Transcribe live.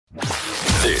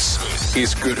This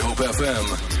is Good Hope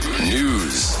FM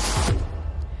News.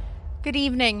 Good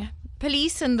evening.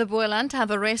 Police in the Boland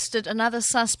have arrested another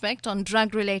suspect on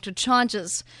drug-related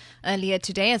charges. Earlier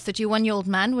today, a 31-year-old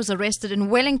man was arrested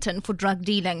in Wellington for drug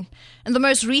dealing. In the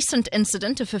most recent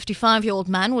incident, a 55-year-old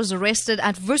man was arrested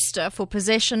at Worcester for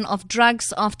possession of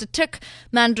drugs after tik,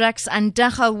 mandrax and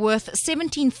dagga worth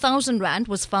 17,000 rand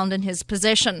was found in his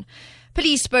possession.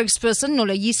 Police spokesperson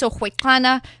Noloyiso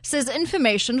Khwetlana says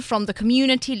information from the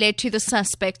community led to the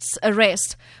suspect's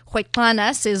arrest.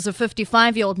 Khwetlana says the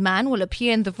 55-year-old man will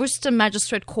appear in the Worcester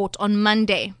Magistrate Court on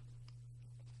Monday.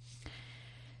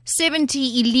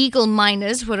 70 illegal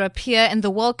miners will appear in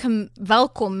the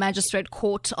Welkom Magistrate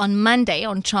Court on Monday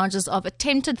on charges of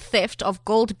attempted theft of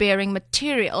gold-bearing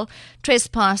material,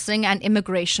 trespassing and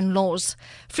immigration laws.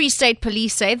 Free State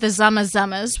Police say the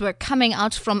Zamazamas were coming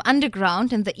out from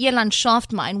underground in the Boland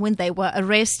shaft mine when they were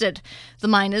arrested. The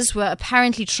miners were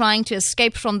apparently trying to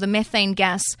escape from the methane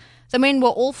gas. The men were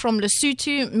all from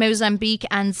Lesotho, Mozambique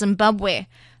and Zimbabwe.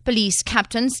 Police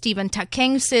Captain Stephen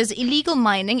Takeng says illegal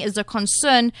mining is a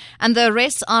concern and the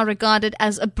arrests are regarded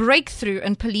as a breakthrough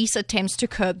in police attempts to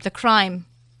curb the crime.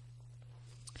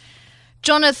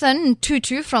 Jonathan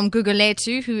Tutu from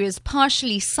Gugulethu, who is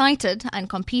partially sighted and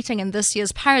competing in this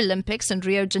year's Paralympics in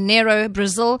Rio de Janeiro,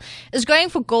 Brazil, is going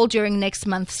for gold during next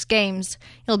month's games.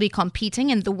 He'll be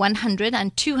competing in the 100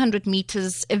 and 200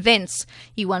 meters events.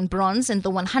 He won bronze in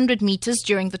the 100 meters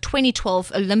during the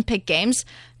 2012 Olympic Games.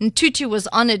 Tutu was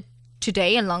honored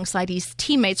today alongside his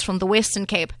teammates from the Western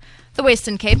Cape. The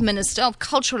Western Cape Minister of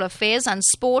Cultural Affairs and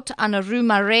Sport, Anaru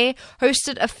Mare,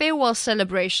 hosted a farewell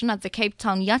celebration at the Cape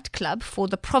Town Yacht Club for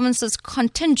the province's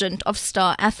contingent of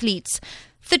star athletes.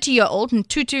 30-year-old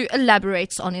Ntutu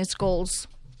elaborates on his goals.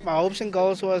 My hopes and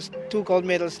goals was 2 gold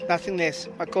medals, nothing less.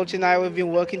 My coach and I have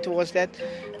been working towards that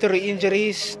through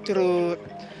injuries, through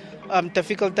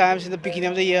difficult times in the beginning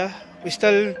of the year. We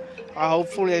still are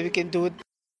hopeful that we can do it.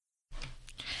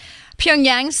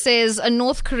 Pyongyang says a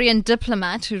North Korean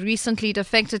diplomat who recently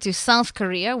defected to South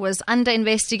Korea was under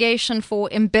investigation for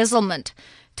embezzlement.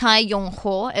 Tae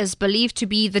Yong-ho is believed to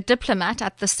be the diplomat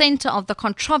at the center of the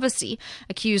controversy,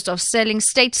 accused of selling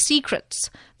state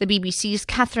secrets. The BBC's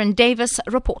Catherine Davis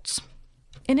reports.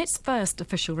 In its first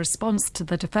official response to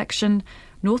the defection,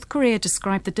 North Korea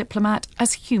described the diplomat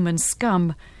as human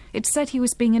scum. It said he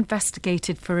was being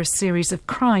investigated for a series of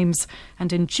crimes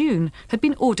and in June had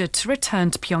been ordered to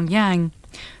return to Pyongyang.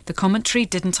 The commentary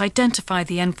didn't identify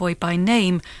the envoy by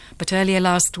name, but earlier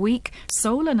last week,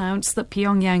 Seoul announced that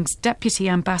Pyongyang's deputy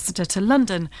ambassador to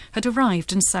London had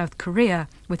arrived in South Korea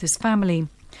with his family.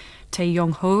 Tae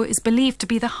Yong-ho is believed to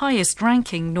be the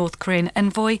highest-ranking North Korean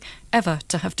envoy ever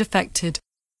to have defected.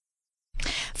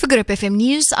 For Good Hope FM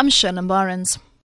News, I'm Sherlyn Barnes.